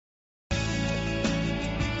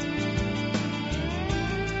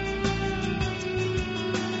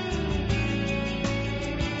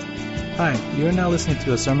Hi, you are now listening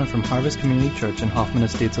to a sermon from Harvest Community Church in Hoffman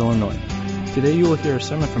Estates, Illinois. Today you will hear a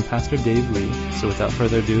sermon from Pastor Dave Lee, so without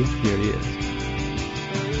further ado, here he is.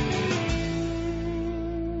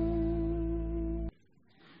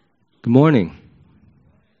 Good morning.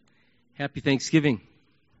 Happy Thanksgiving.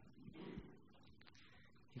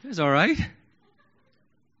 You guys all right?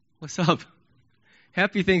 What's up?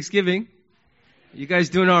 Happy Thanksgiving. You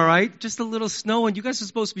guys doing all right? Just a little snow, and you guys are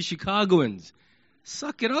supposed to be Chicagoans.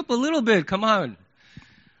 Suck it up a little bit. Come on.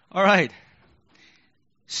 All right.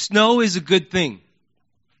 Snow is a good thing.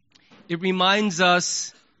 It reminds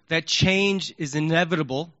us that change is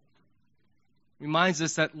inevitable. It reminds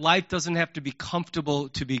us that life doesn't have to be comfortable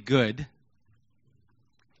to be good. It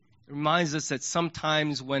reminds us that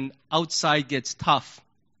sometimes when outside gets tough,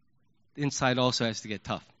 the inside also has to get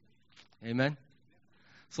tough. Amen?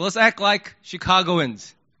 So let's act like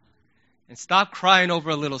Chicagoans and stop crying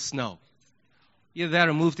over a little snow. Either that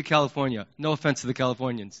or move to California. No offense to the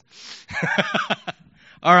Californians.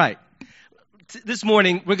 All right. This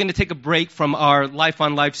morning, we're going to take a break from our Life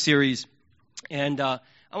on Life series. And I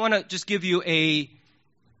want to just give you a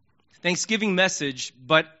Thanksgiving message.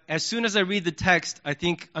 But as soon as I read the text, I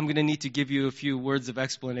think I'm going to need to give you a few words of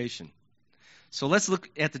explanation. So let's look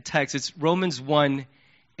at the text. It's Romans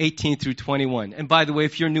 1:18 through 21. And by the way,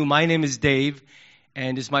 if you're new, my name is Dave.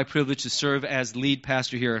 And it's my privilege to serve as lead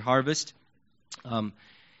pastor here at Harvest.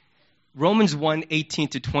 Romans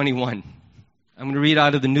 1:18 to 21. I'm going to read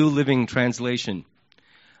out of the New Living Translation.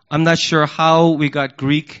 I'm not sure how we got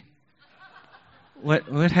Greek.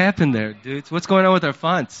 What happened there, dudes? What's going on with our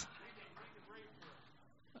fonts?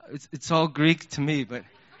 It's all Greek to me, but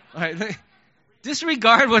all right,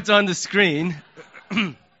 disregard what's on the screen,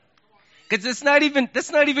 because that's not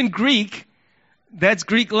even Greek. That's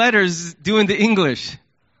Greek letters doing the English.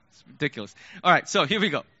 It's ridiculous. All right, so here we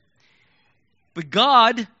go. But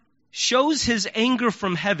God shows his anger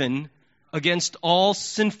from heaven against all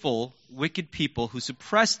sinful, wicked people who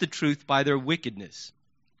suppress the truth by their wickedness.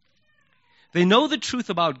 They know the truth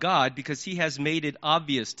about God because he has made it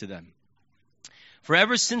obvious to them. For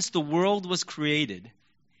ever since the world was created,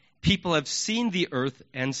 people have seen the earth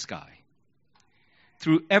and sky.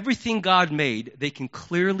 Through everything God made, they can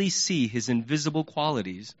clearly see his invisible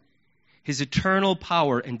qualities, his eternal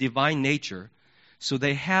power and divine nature, so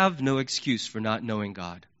they have no excuse for not knowing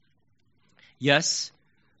God. Yes,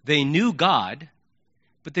 they knew God,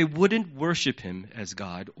 but they wouldn't worship him as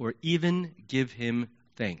God or even give him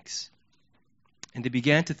thanks. And they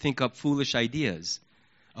began to think up foolish ideas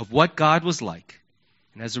of what God was like.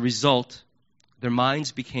 And as a result, their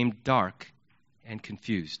minds became dark and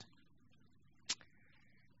confused.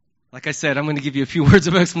 Like I said, I'm going to give you a few words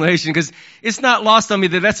of explanation because it's not lost on me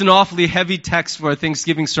that that's an awfully heavy text for a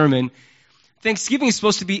Thanksgiving sermon. Thanksgiving is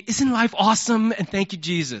supposed to be, isn't life awesome? And thank you,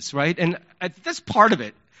 Jesus, right? And that's part of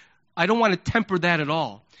it. I don't want to temper that at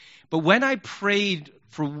all. But when I prayed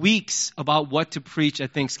for weeks about what to preach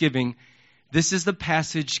at Thanksgiving, this is the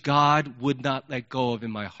passage God would not let go of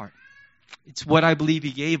in my heart. It's what I believe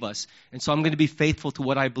he gave us. And so I'm going to be faithful to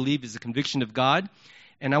what I believe is the conviction of God.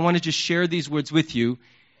 And I want to just share these words with you.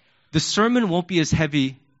 The sermon won't be as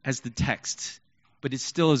heavy as the text, but it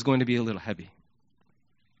still is going to be a little heavy.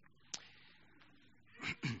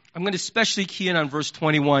 I'm going to especially key in on verse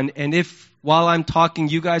 21, and if, while I'm talking,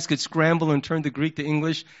 you guys could scramble and turn the Greek to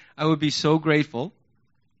English, I would be so grateful.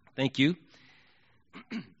 Thank you.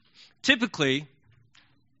 Typically,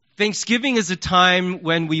 Thanksgiving is a time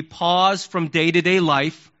when we pause from day-to-day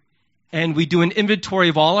life, and we do an inventory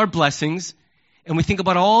of all our blessings, and we think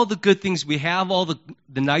about all the good things we have, all the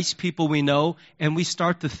nice people we know, and we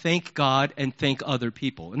start to thank God and thank other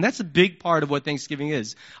people. And that's a big part of what Thanksgiving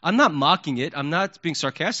is. I'm not mocking it. I'm not being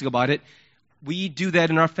sarcastic about it. We do that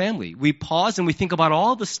in our family. We pause and we think about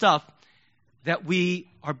all the stuff that we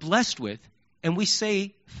are blessed with, and we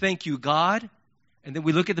say, thank you, God. And then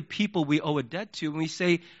we look at the people we owe a debt to, and we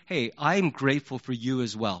say, hey, I'm grateful for you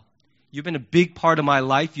as well. You've been a big part of my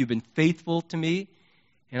life. You've been faithful to me,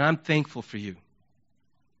 and I'm thankful for you.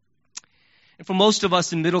 And for most of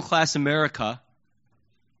us in middle-class America,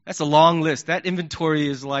 that's a long list. That inventory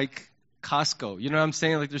is like Costco. You know what I'm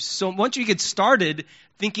saying? Like once you get started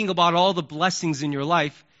thinking about all the blessings in your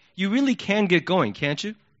life, you really can get going, can't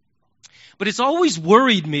you? But it's always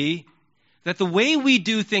worried me that the way we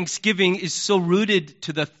do Thanksgiving is so rooted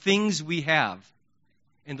to the things we have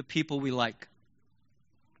and the people we like.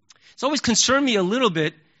 It's always concerned me a little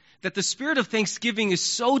bit that the spirit of Thanksgiving is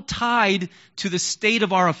so tied to the state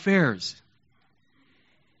of our affairs.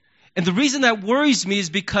 And the reason that worries me is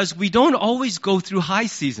because we don't always go through high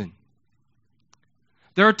season.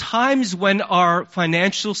 There are times when our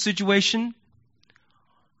financial situation,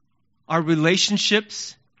 our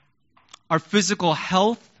relationships, our physical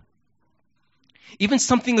health, even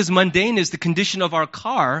something as mundane as the condition of our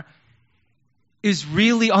car is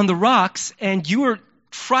really on the rocks, and you are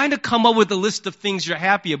trying to come up with a list of things you're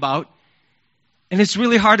happy about, and it's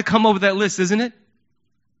really hard to come up with that list, isn't it?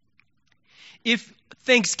 If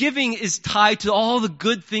Thanksgiving is tied to all the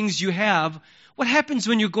good things you have, what happens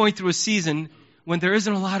when you're going through a season when there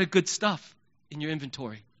isn't a lot of good stuff in your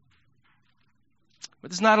inventory?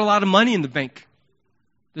 But there's not a lot of money in the bank.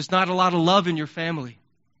 There's not a lot of love in your family.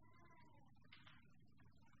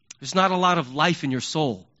 There's not a lot of life in your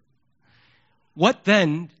soul. What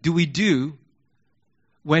then do we do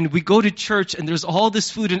when we go to church and there's all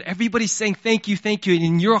this food and everybody's saying thank you, and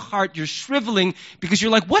in your heart you're shriveling because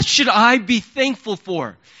you're like, what should I be thankful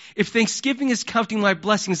for? If Thanksgiving is counting my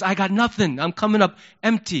blessings, I got nothing. I'm coming up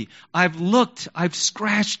empty. I've looked, I've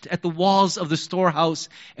scratched at the walls of the storehouse,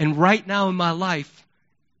 and right now in my life,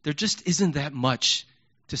 there just isn't that much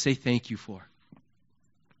to say thank you for.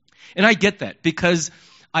 And I get that because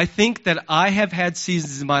I think that I have had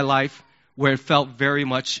seasons in my life where it felt very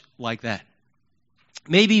much like that.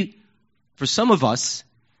 Maybe for some of us,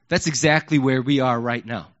 that's exactly where we are right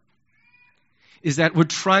now. Is that we're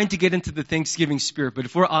trying to get into the Thanksgiving spirit, but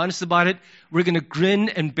if we're honest about it, we're going to grin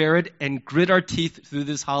and bear it and grit our teeth through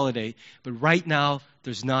this holiday. But right now,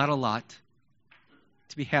 there's not a lot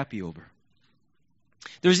to be happy over.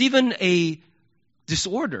 There's even a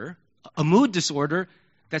disorder, a mood disorder,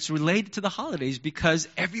 that's related to the holidays because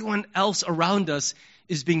everyone else around us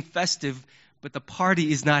is being festive, but the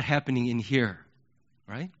party is not happening in here,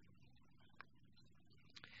 right?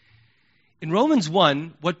 In Romans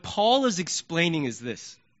 1, what Paul is explaining is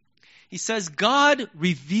this. He says, God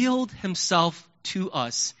revealed himself to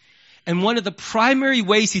us. And one of the primary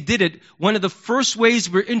ways he did it, one of the first ways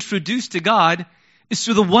we're introduced to God, is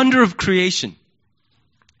through the wonder of creation.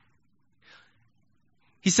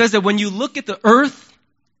 He says that when you look at the earth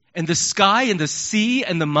and the sky and the sea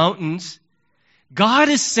and the mountains, God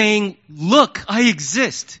is saying, look, I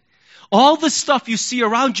exist. All the stuff you see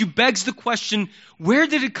around you begs the question, where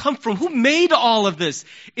did it come from? Who made all of this?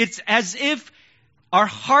 It's as if our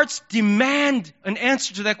hearts demand an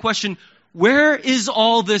answer to that question, where is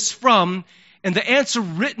all this from? And the answer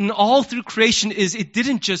written all through creation is it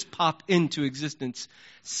didn't just pop into existence.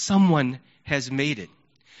 Someone has made it.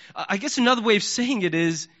 I guess another way of saying it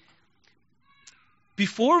is,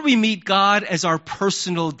 before we meet God as our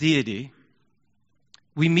personal deity,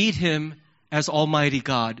 we meet him as Almighty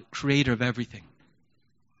God, creator of everything.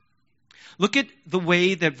 Look at the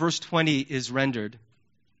way that verse 20 is rendered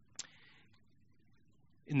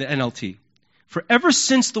in the NLT. For ever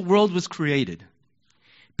since the world was created,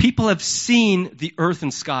 people have seen the earth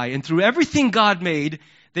and sky, and through everything God made,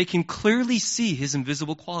 they can clearly see his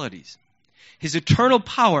invisible qualities, his eternal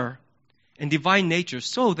power and divine nature,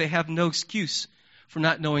 so they have no excuse for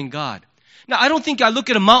not knowing God. Now, I don't think I look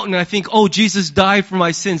at a mountain and I think, oh, Jesus died for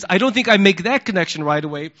my sins. I don't think I make that connection right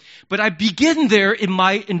away. But I begin there in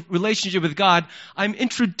my relationship with God. I'm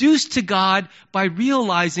introduced to God by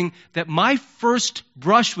realizing that my first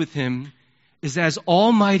brush with him is as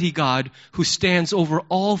Almighty God who stands over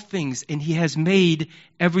all things, and he has made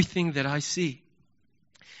everything that I see.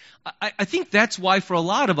 I think that's why for a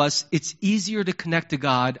lot of us, it's easier to connect to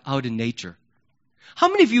God out in nature. How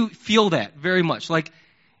many of you feel that very much? Like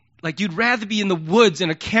you'd rather be in the woods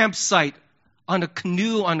in a campsite, on a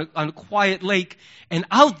canoe, on a quiet lake, and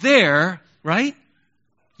out there, right,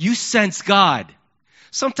 you sense God.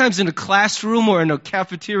 Sometimes in a classroom or in a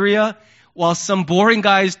cafeteria, while some boring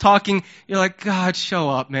guy is talking, you're like, God, show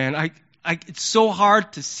up, man. It's so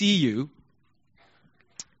hard to see you.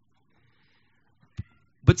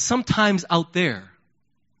 But sometimes out there,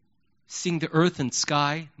 seeing the earth and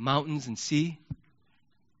sky, mountains and sea,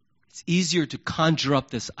 it's easier to conjure up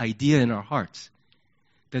this idea in our hearts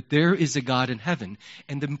that there is a God in heaven.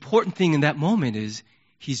 And the important thing in that moment is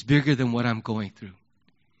he's bigger than what I'm going through.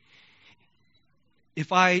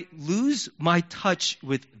 If I lose my touch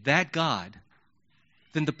with that God,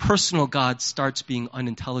 then the personal God starts being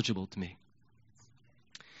unintelligible to me.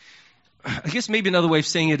 I guess maybe another way of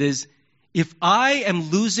saying it is, if I am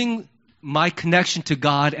losing my connection to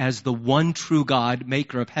God as the one true God,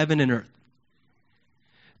 maker of heaven and earth,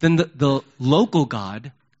 then the local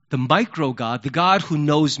God, the micro God, the God who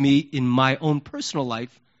knows me in my own personal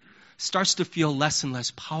life, starts to feel less and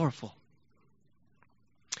less powerful.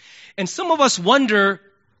 And some of us wonder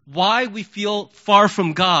why we feel far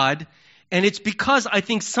from God, and it's because I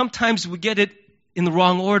think sometimes we get it in the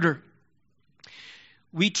wrong order.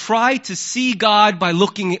 We try to see God by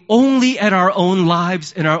looking only at our own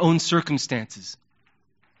lives and our own circumstances.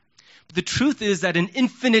 The truth is that an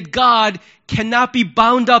infinite God cannot be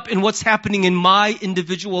bound up in what's happening in my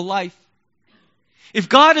individual life. If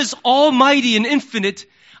God is almighty and infinite,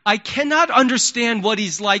 I cannot understand what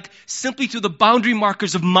He's like simply through the boundary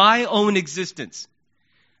markers of my own existence.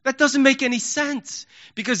 That doesn't make any sense,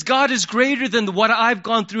 because God is greater than what I've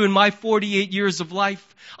gone through in my 48 years of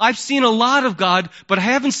life. I've seen a lot of God, but I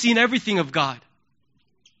haven't seen everything of God.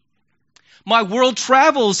 My world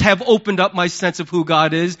travels have opened up my sense of who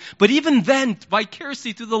God is, but even then,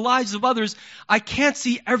 vicariously through the lives of others, I can't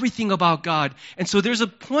see everything about God. And so there's a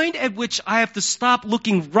point at which I have to stop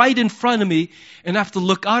looking right in front of me and have to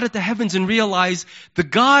look out at the heavens and realize the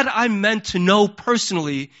God I'm meant to know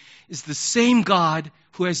personally is the same God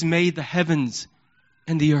who has made the heavens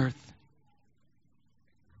and the earth.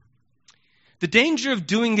 The danger of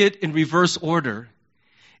doing it in reverse order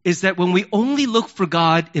is that when we only look for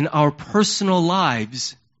God in our personal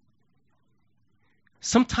lives,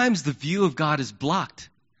 sometimes the view of God is blocked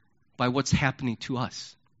by what's happening to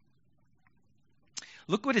us.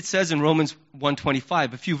 Look what it says in Romans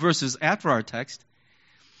 1:25, a few verses after our text,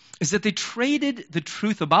 is that they traded the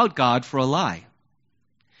truth about God for a lie.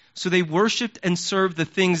 So they worshiped and served the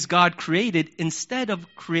things God created instead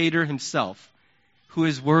of Creator Himself, who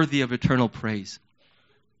is worthy of eternal praise.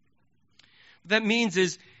 What that means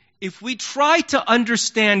is, if we try to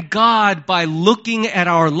understand God by looking at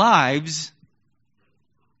our lives,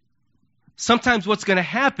 sometimes what's going to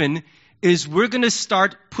happen is we're going to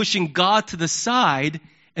start pushing God to the side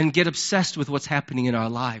and get obsessed with what's happening in our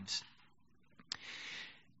lives.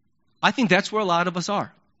 I think that's where a lot of us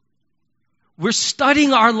are. We're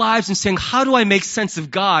studying our lives and saying, how do I make sense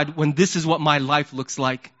of God when this is what my life looks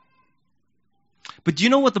like? But do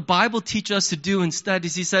you know what the Bible teaches us to do instead?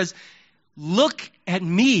 Is He says, look at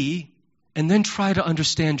me and then try to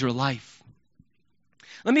understand your life.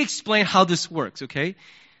 Let me explain how this works, okay?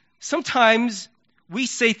 Sometimes we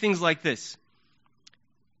say things like this.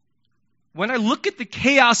 When I look at the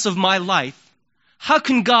chaos of my life, how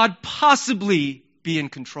can God possibly be in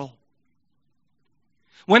control?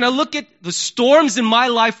 When I look at the storms in my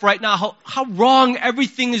life right now, how wrong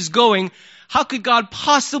everything is going, how could God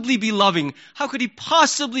possibly be loving? How could He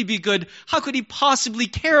possibly be good? How could He possibly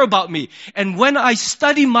care about me? And when I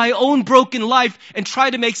study my own broken life and try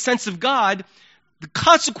to make sense of God, the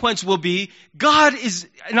consequence will be God is,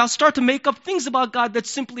 and I'll start to make up things about God that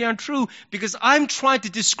simply aren't true because I'm trying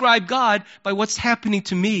to describe God by what's happening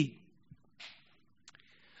to me.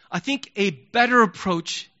 I think a better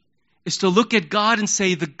approach is to look at God and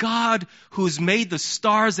say, the God who has made the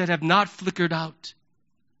stars that have not flickered out,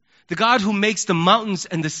 the God who makes the mountains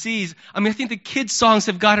and the seas. I think the kids' songs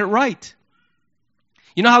have got it right.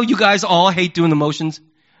 You know how you guys all hate doing the motions?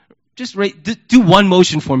 Just do one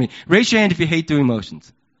motion for me. Raise your hand if you hate doing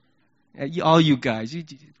motions. All you guys,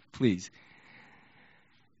 please.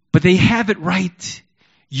 But they have it right.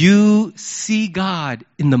 You see God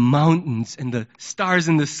in the mountains and the stars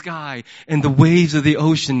in the sky and the waves of the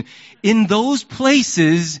ocean. In those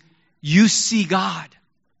places, you see God.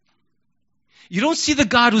 You don't see the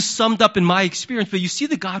God who's summed up in my experience, but you see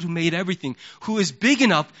the God who made everything, who is big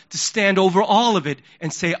enough to stand over all of it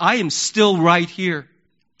and say, I am still right here.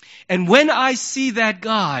 And when I see that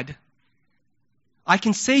God, I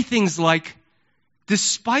can say things like,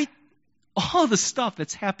 despite all the stuff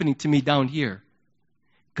that's happening to me down here,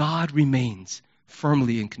 God remains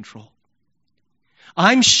firmly in control.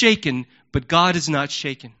 I'm shaken, but God is not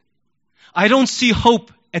shaken. I don't see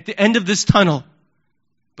hope at the end of this tunnel,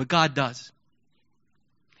 but God does.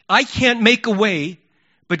 I can't make a way,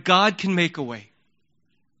 but God can make a way.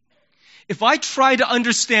 If I try to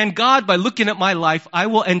understand God by looking at my life, I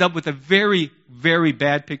will end up with a very, very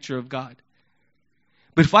bad picture of God.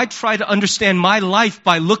 But if I try to understand my life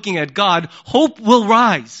by looking at God, hope will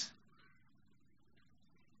rise.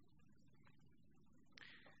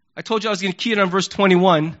 I told you I was going to key in on verse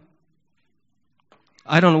 21.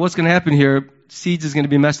 I don't know what's going to happen here. Seeds is going to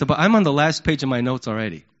be messed up, but I'm on the last page of my notes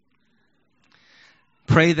already.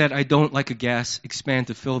 Pray that I don't, like a gas, expand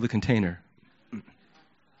to fill the container,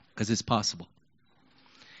 because it's possible.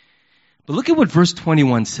 But look at what verse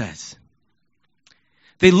 21 says.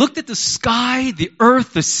 They looked at the sky, the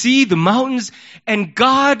earth, the sea, the mountains, and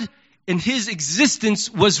God in His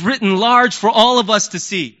existence was written large for all of us to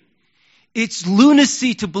see. It's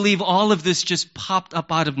lunacy to believe all of this just popped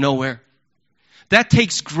up out of nowhere. That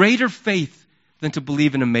takes greater faith than to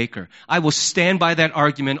believe in a maker. I will stand by that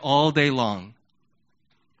argument all day long.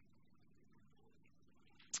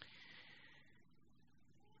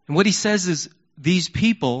 And what he says is these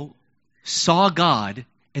people saw God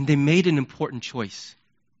and they made an important choice.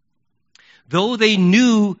 Though they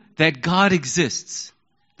knew that God exists,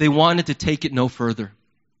 they wanted to take it no further.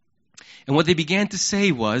 And what they began to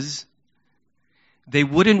say was, they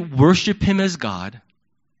wouldn't worship him as God,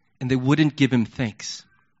 and they wouldn't give him thanks.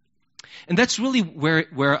 And that's really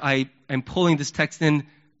where I am pulling this text in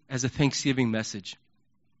as a Thanksgiving message.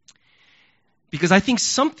 Because I think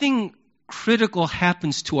something critical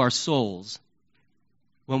happens to our souls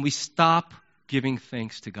when we stop giving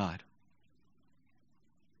thanks to God.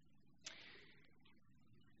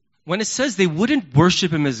 When it says they wouldn't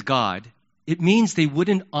worship him as God, it means they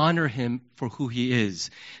wouldn't honor him for who he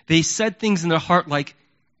is. They said things in their heart like,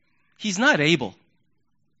 he's not able.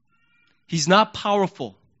 He's not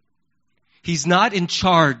powerful. He's not in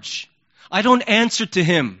charge. I don't answer to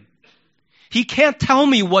him. He can't tell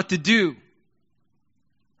me what to do.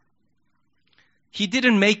 He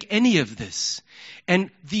didn't make any of this.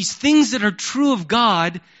 And these things that are true of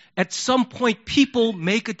God, at some point people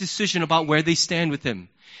make a decision about where they stand with him.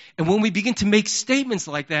 And when we begin to make statements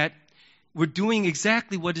like that, we're doing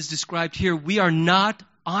exactly what is described here. We are not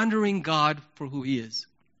honoring God for who he is.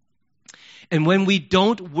 And when we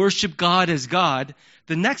don't worship God as God,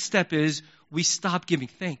 the next step is we stop giving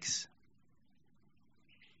thanks.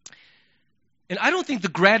 And I don't think the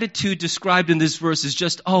gratitude described in this verse is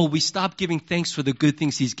just, we stop giving thanks for the good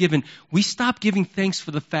things he's given. We stop giving thanks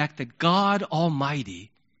for the fact that God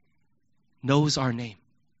Almighty knows our name.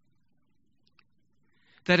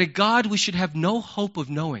 That a God we should have no hope of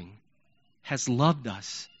knowing has loved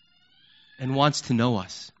us and wants to know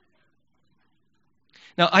us.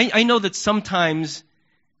 Now, I know that sometimes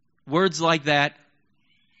words like that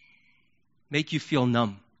make you feel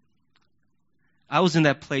numb. I was in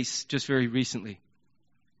that place just very recently.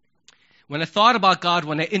 When I thought about God,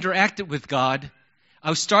 when I interacted with God, I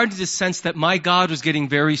was starting to sense that my God was getting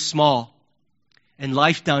very small and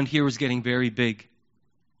life down here was getting very big.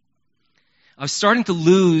 I was starting to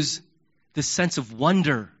lose the sense of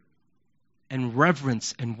wonder and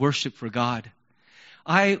reverence and worship for God.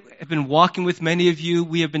 I have been walking with many of you.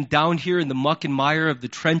 We have been down here in the muck and mire of the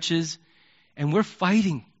trenches, and we're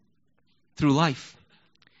fighting through life.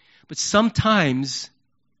 But sometimes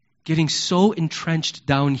getting so entrenched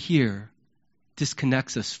down here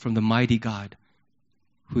disconnects us from the mighty God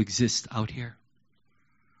who exists out here.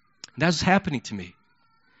 And that's happening to me.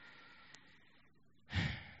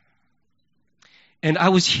 And I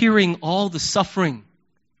was hearing all the suffering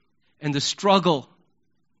and the struggle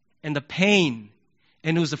and the pain,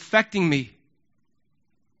 and it was affecting me.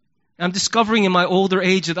 I'm discovering in my older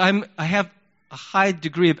age that I have a high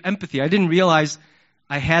degree of empathy. I didn't realize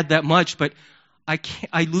I had that much, but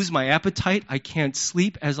I lose my appetite. I can't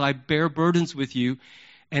sleep as I bear burdens with you.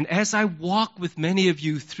 And as I walk with many of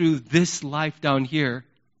you through this life down here,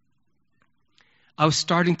 I was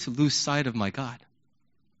starting to lose sight of my God.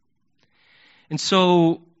 And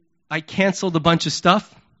so I canceled a bunch of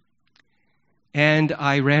stuff, and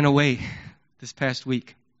I ran away this past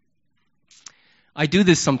week. I do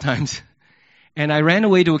this sometimes. And I ran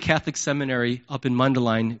away to a Catholic seminary up in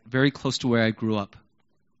Mundelein, very close to where I grew up.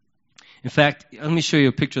 In fact, let me show you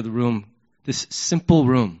a picture of the room, this simple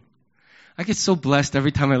room. I get so blessed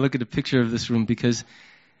every time I look at a picture of this room because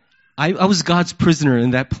I was God's prisoner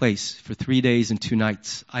in that place for 3 days and 2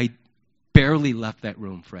 nights. I barely left that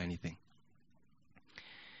room for anything.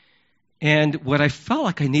 And what I felt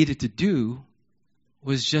like I needed to do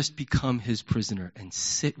was just become his prisoner and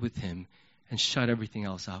sit with him and shut everything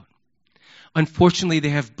else out. Unfortunately, they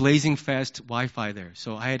have blazing fast Wi-Fi there,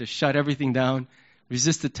 so I had to shut everything down,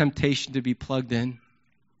 resist the temptation to be plugged in.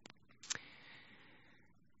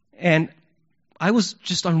 And I was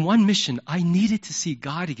just on one mission. I needed to see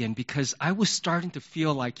God again because I was starting to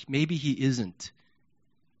feel like maybe he isn't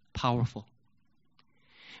powerful.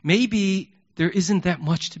 Maybe there isn't that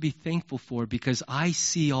much to be thankful for because I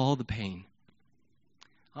see all the pain.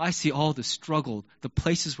 I see all the struggle, the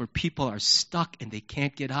places where people are stuck and they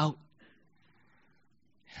can't get out.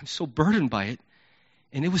 I'm so burdened by it.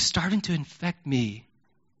 And it was starting to infect me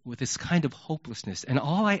with this kind of hopelessness. And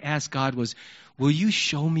all I asked God was, will you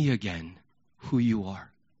show me again who you are?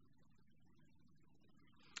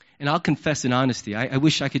 And I'll confess in honesty, I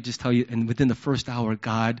wish I could just tell you, and within the first hour,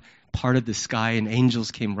 God parted the sky and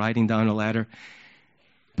angels came riding down a ladder.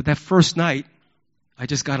 But that first night, I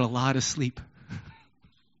just got a lot of sleep.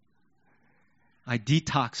 I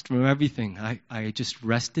detoxed from everything. I just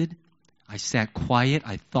rested. I sat quiet.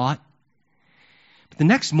 I thought. But the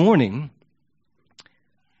next morning,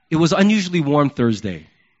 it was unusually warm Thursday.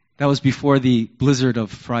 That was before the blizzard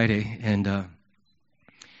of Friday. And I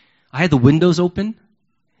had the windows open.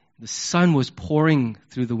 The sun was pouring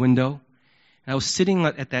through the window. And I was sitting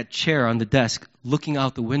at that chair on the desk looking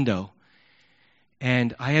out the window.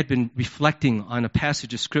 And I had been reflecting on a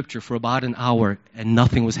passage of Scripture for about an hour, and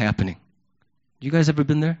nothing was happening. You guys ever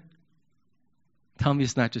been there? Tell me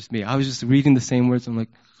it's not just me. I was just reading the same words. I'm like,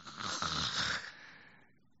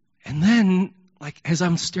 and then, like, as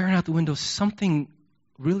I'm staring out the window, something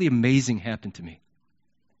really amazing happened to me.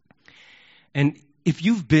 And if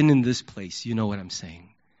you've been in this place, you know what I'm saying.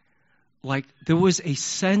 Like, there was a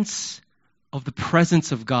sense of the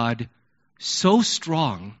presence of God so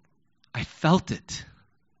strong, I felt it.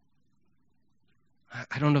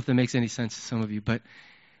 I don't know if that makes any sense to some of you, but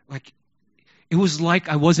like, it was like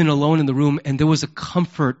I wasn't alone in the room, and there was a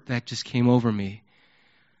comfort that just came over me.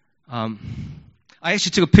 I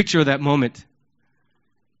actually took a picture of that moment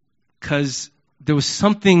because there was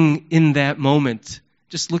something in that moment.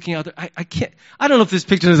 Just looking out there, I don't know if this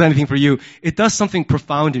picture does anything for you. It does something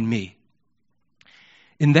profound in me.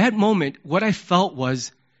 In that moment, what I felt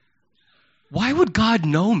was, why would God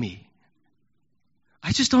know me?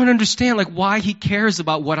 I just don't understand, like, why He cares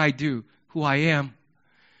about what I do, who I am.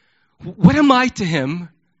 What am I to Him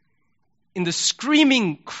in the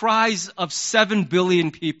screaming cries of 7 billion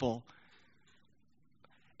people?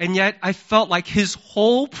 And yet I felt like His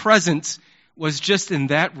whole presence was just in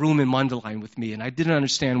that room in Mundelein with me, and I didn't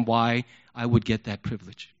understand why I would get that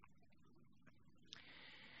privilege.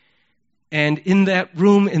 And in that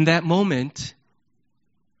room, in that moment,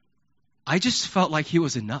 I just felt like He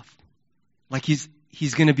was enough. Like He's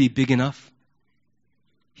going to be big enough.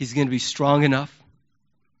 He's going to be strong enough.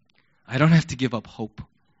 I don't have to give up hope.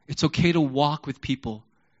 It's okay to walk with people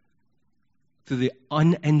through the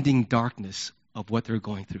unending darkness of what they're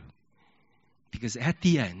going through. Because at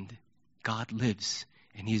the end, God lives,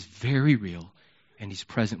 and He's very real, and He's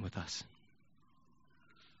present with us.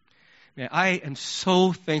 Man, I am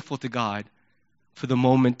so thankful to God for the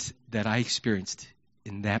moment that I experienced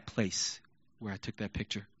in that place where I took that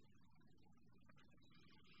picture.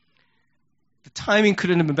 The timing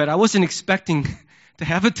couldn't have been better. I wasn't expecting to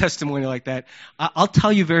have a testimony like that. I'll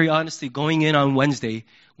tell you very honestly, going in on Wednesday,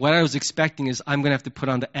 what I was expecting is I'm going to have to put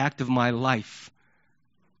on the act of my life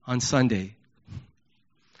on Sunday.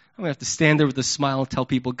 I'm going to have to stand there with a smile and tell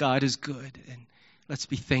people God is good, and let's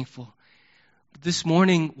be thankful. But this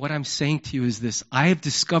morning, what I'm saying to you is this. I have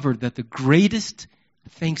discovered that the greatest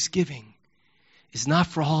thanksgiving is not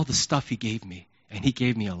for all the stuff He gave me, and He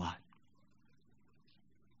gave me a lot.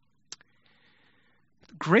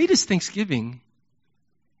 The greatest thanksgiving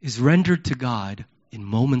is rendered to God in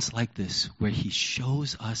moments like this where He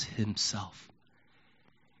shows us Himself.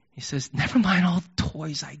 He says, never mind all the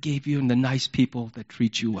toys I gave you and the nice people that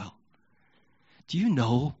treat you well. Do you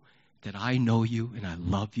know that I know you and I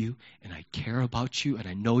love you and I care about you and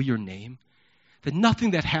I know your name? That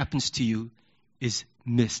nothing that happens to you is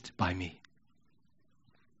missed by me.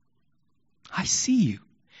 I see you.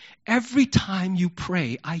 Every time you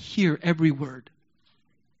pray, I hear every word.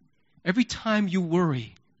 Every time you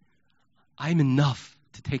worry, I'm enough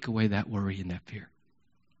to take away that worry and that fear.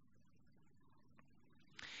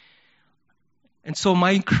 And so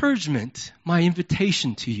my encouragement, my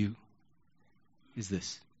invitation to you is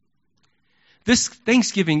this. This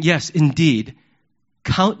Thanksgiving, yes, indeed,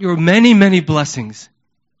 count your many, many blessings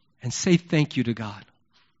and say thank you to God.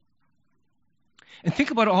 And think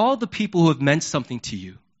about all the people who have meant something to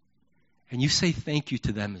you, and you say thank you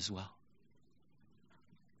to them as well.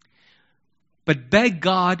 But beg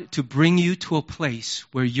God to bring you to a place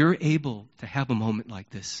where you're able to have a moment like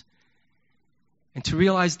this and to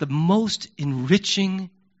realize the most enriching,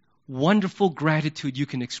 wonderful gratitude you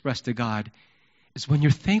can express to God is when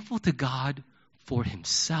you're thankful to God for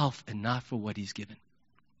Himself and not for what He's given.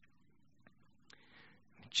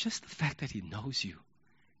 Just the fact that He knows you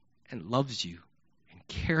and loves you and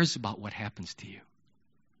cares about what happens to you.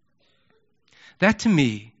 That to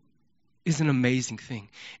me is an amazing thing.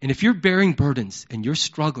 And if you're bearing burdens and you're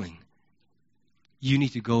struggling, you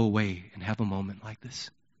need to go away and have a moment like this.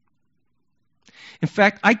 In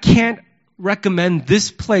fact, I can't recommend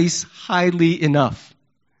this place highly enough.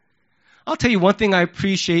 I'll tell you one thing I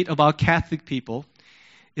appreciate about Catholic people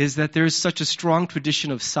is that there's such a strong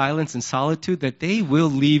tradition of silence and solitude that they will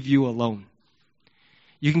leave you alone.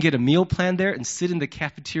 You can get a meal plan there and sit in the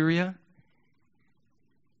cafeteria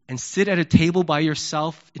and sit at a table by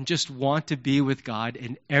yourself and just want to be with God,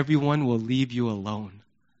 and everyone will leave you alone.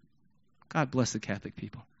 God bless the Catholic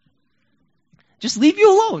people. Just leave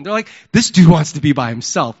you alone. They're like, this dude wants to be by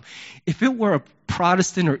himself. If it were a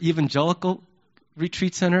Protestant or evangelical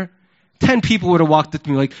retreat center, 10 people would have walked up to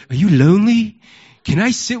me like, are you lonely? Can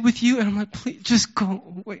I sit with you? And I'm like, please, just go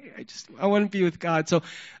away. I want to be with God. So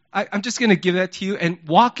I'm just going to give that to you. And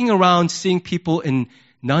walking around seeing people in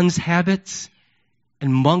nuns' habits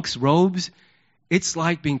and monks' robes, It's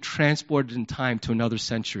like being transported in time to another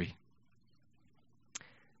century.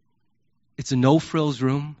 It's a no-frills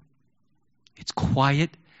room. It's quiet.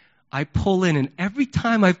 I pull in, and every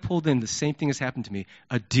time I've pulled in, the same thing has happened to me.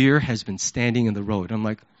 A deer has been standing in the road. I'm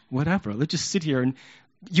like, whatever, let's just sit here. And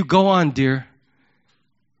you go on, deer.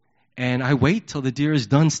 And I wait till the deer is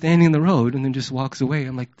done standing in the road and then just walks away.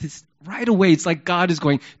 I'm like, this right away, it's like God is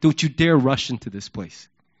going, don't you dare rush into this place.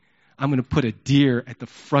 I'm going to put a deer at the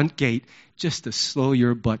front gate just to slow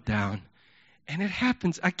your butt down. And it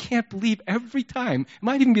happens. I can't believe every time. It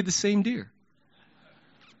might even be the same deer.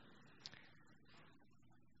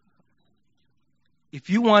 If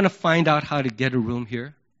you want to find out how to get a room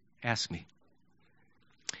here, ask me.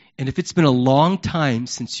 And if it's been a long time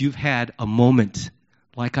since you've had a moment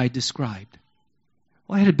like I described,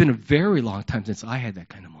 well, it had been a very long time since I had that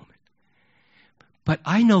kind of moment. But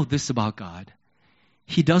I know this about God.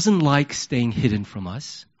 He doesn't like staying hidden from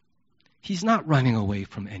us. He's not running away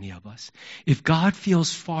from any of us. If God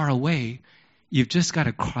feels far away, you've just got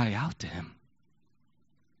to cry out to him.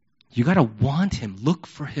 You got to want him. Look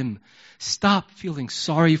for him. Stop feeling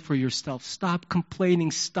sorry for yourself. Stop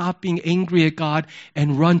complaining. Stop being angry at God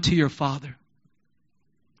and run to your Father.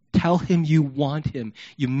 Tell him you want him.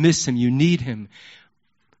 You miss him. You need him.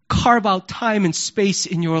 Carve out time and space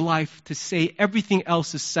in your life to say everything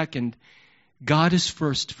else is second. God is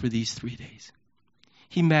first for these 3 days.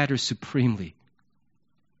 He matters supremely.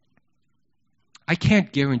 I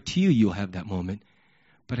can't guarantee you'll have that moment,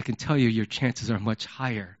 but I can tell you your chances are much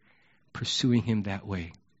higher pursuing him that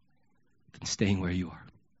way than staying where you are.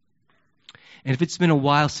 And if it's been a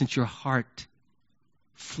while since your heart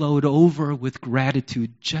flowed over with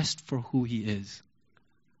gratitude just for who he is,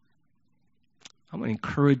 I'm going to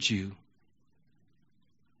encourage you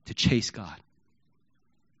to chase God.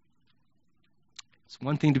 It's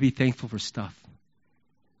one thing to be thankful for stuff.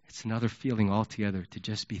 It's another feeling altogether to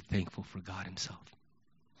just be thankful for God himself.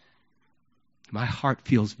 My heart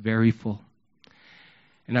feels very full.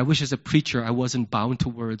 And I wish as a preacher I wasn't bound to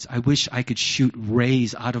words. I wish I could shoot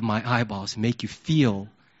rays out of my eyeballs and make you feel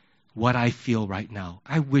what I feel right now.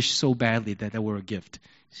 I wish so badly that were a gift.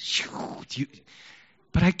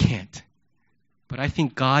 But I can't. But I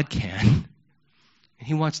think God can. And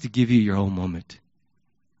he wants to give you your own moment.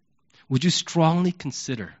 Would you strongly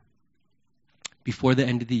consider, before the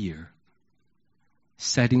end of the year,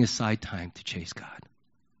 setting aside time to chase God?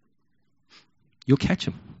 You'll catch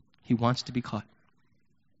him. He wants to be caught.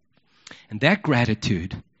 And that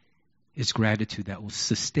gratitude is gratitude that will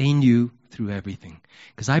sustain you through everything.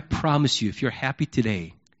 Because I promise you, if you're happy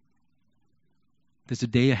today, there's a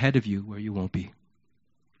day ahead of you where you won't be.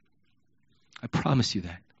 I promise you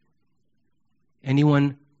that.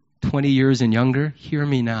 Anyone 20 years and younger, hear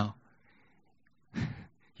me now.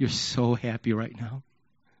 You're so happy right now.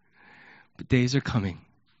 But days are coming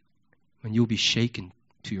when you'll be shaken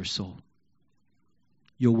to your soul.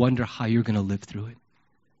 You'll wonder how you're going to live through it.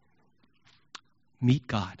 Meet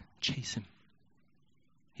God. Chase him.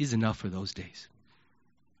 He's enough for those days.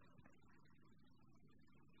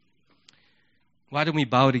 Why don't we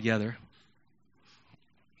bow together?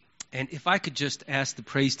 And if I could just ask the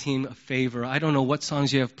praise team a favor, I don't know what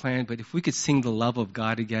songs you have planned, but if we could sing the love of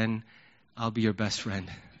God again, I'll be your best friend.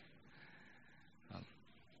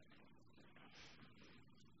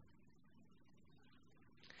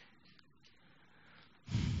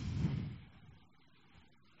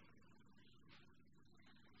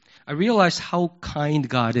 I realized how kind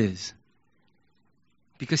God is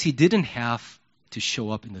because he didn't have to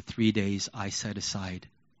show up in the 3 days I set aside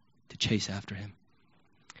to chase after him.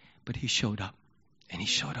 But he showed up, and he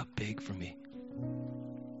showed up big for me.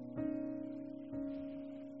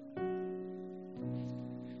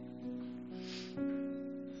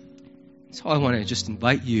 So I want to just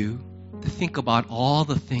invite you to think about all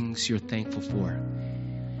the things you're thankful for.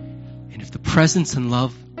 And if the presence and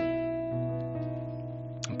love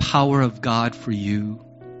and power of God for you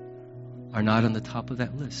are not on the top of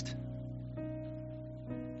that list,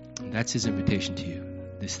 and that's his invitation to you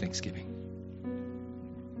this Thanksgiving.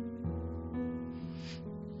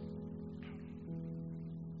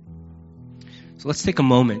 So let's take a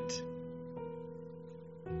moment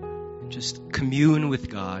and just commune with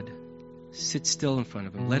God. Sit still in front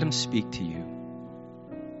of him. Let him speak to you.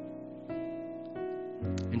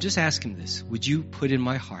 And just ask him this. Would you put in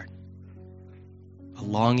my heart a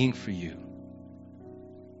longing for you,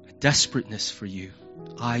 a desperateness for you,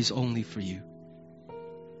 eyes only for you?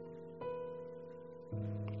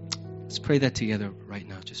 Let's pray that together right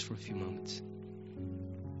now, just for a few moments.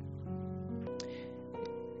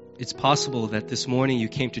 It's possible that this morning you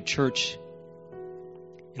came to church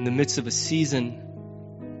in the midst of a season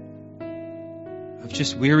of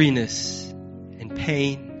just weariness and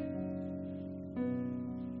pain.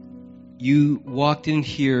 You walked in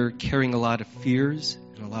here carrying a lot of fears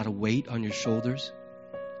and a lot of weight on your shoulders.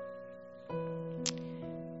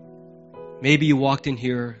 Maybe you walked in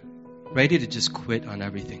here ready to just quit on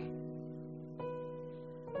everything.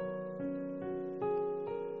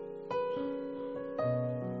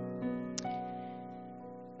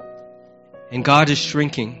 And God is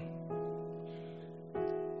shrinking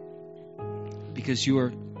because you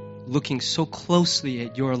are looking so closely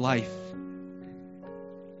at your life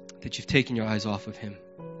that you've taken your eyes off of Him.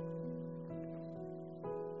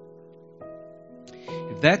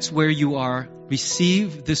 If that's where you are,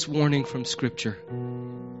 receive this warning from Scripture.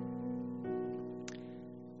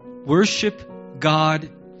 Worship God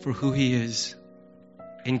for who He is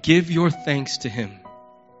and give your thanks to Him,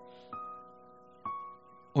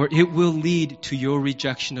 or it will lead to your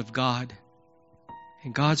rejection of God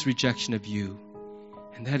and God's rejection of you,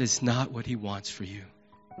 and that is not what He wants for you.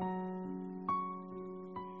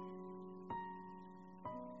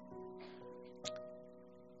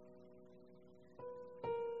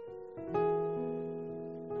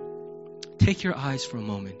 Take your eyes for a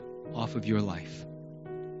moment off of your life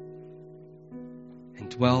and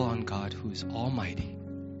dwell on God who is almighty.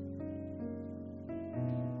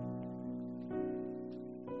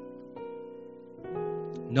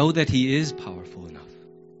 Know that He is powerful enough.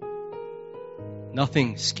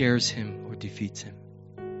 Nothing scares Him or defeats Him.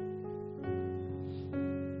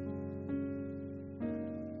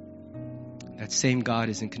 That same God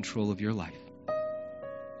is in control of your life.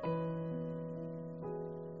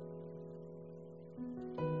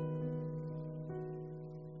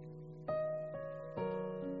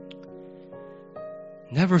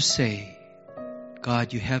 Never say,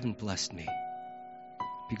 God, you haven't blessed me.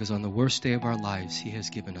 Because on the worst day of our lives, He has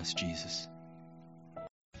given us Jesus.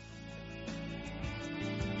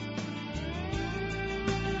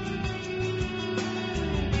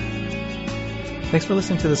 Thanks for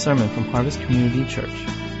listening to the sermon from Harvest Community Church.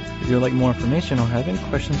 If you would like more information or have any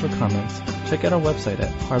questions or comments, check out our website at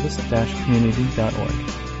harvest-community.org.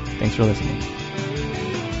 Thanks for listening.